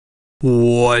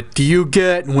What do you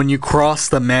get when you cross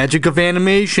the magic of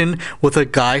animation with a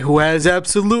guy who has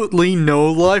absolutely no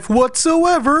life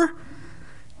whatsoever?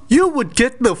 You would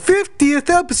get the 50th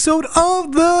episode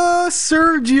of The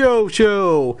Sergio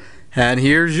Show. And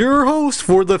here's your host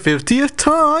for the 50th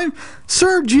time,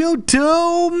 Sergio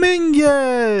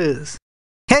Dominguez.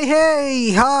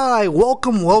 Hey, hi,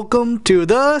 welcome to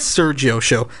The Sergio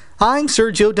Show. I'm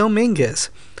Sergio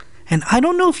Dominguez. And I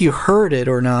don't know if you heard it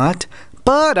or not,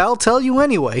 but I'll tell you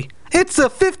anyway. It's the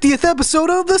 50th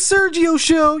episode of The Sergio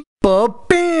Show.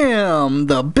 Ba-bam!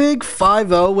 The big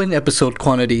 5-0 in episode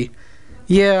quantity.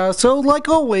 Yeah, so like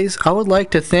always, I would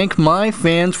like to thank my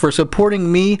fans for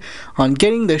supporting me on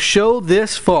getting the show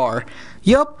this far.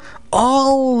 Yup,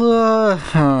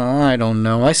 I don't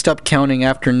know. I stopped counting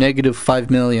after negative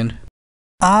 5 million.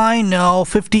 I know,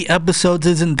 50 episodes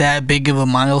isn't that big of a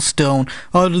milestone,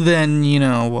 other than,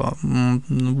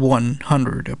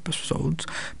 100 episodes.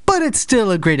 But it's still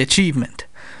a great achievement.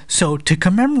 So, to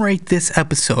commemorate this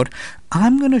episode,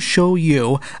 I'm going to show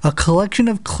you a collection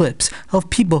of clips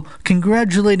of people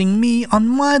congratulating me on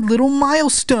my little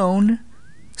milestone.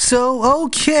 So,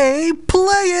 okay,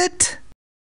 play it!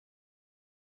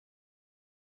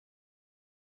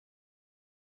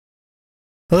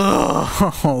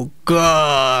 Oh,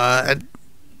 God.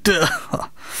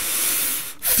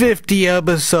 50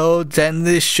 episodes and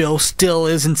this show still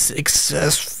isn't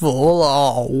successful.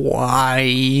 Oh,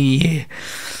 why?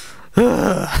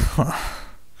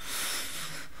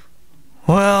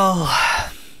 Well,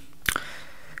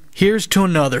 here's to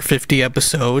another 50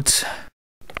 episodes.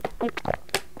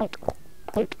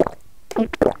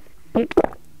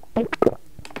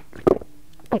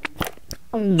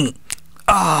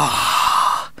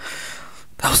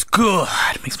 That was good.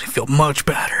 It makes me feel much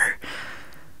better.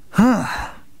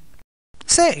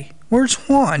 Say, where's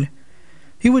Juan?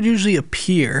 He would usually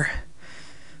appear.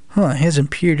 He hasn't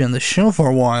appeared on the show for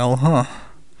a while,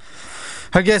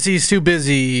 I guess he's too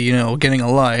busy, getting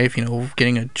a life,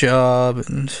 getting a job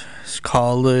and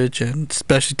college and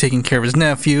especially taking care of his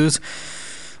nephews.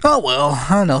 Oh well,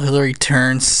 I know he'll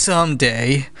return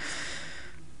someday.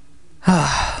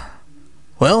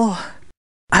 Well,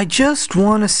 I just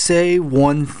want to say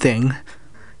one thing.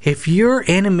 If your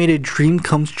animated dream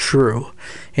comes true,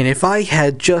 and if I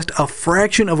had just a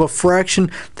fraction of a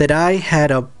fraction that I had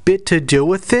a bit to do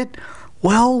with it,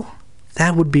 well,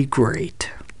 that would be great.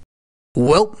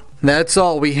 Well, that's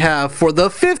all we have for the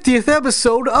 50th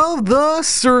episode of The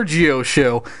Sergio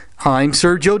Show. I'm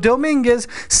Sergio Dominguez,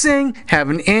 saying have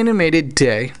an animated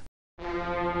day.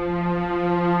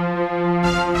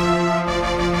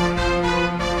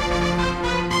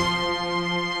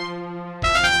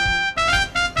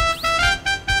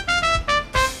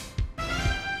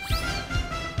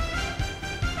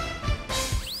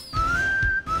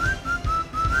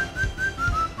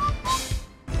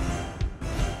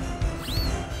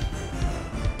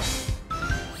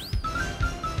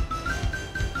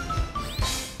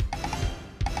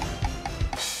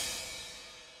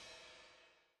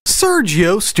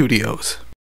 Sergio Studios.